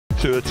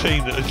to a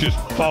team that has just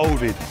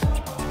folded.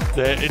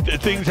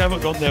 Things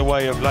haven't gone their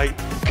way of late,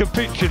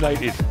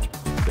 capitulated.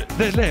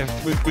 They're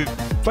left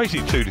with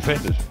basically two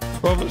defenders.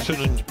 Robertson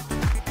and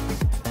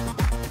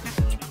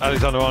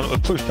Alexander-Arnold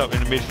are pushed up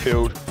in the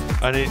midfield,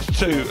 and it's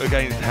two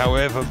against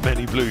however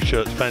many blue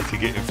shirts fancy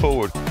getting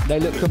forward. They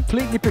look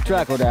completely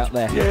bedraggled out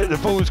there. Yeah, the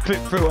ball was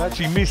clipped through. I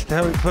actually missed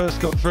how it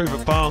first got through,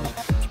 but Barnes,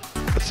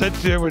 I said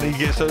to you when he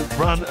gets a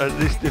run at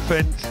this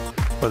defence,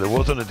 well, there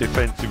wasn't a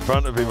defence in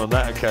front of him on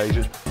that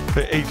occasion,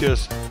 but he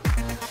just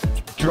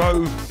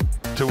drove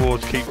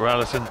towards keeper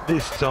Allison.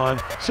 This time,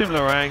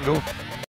 similar angle,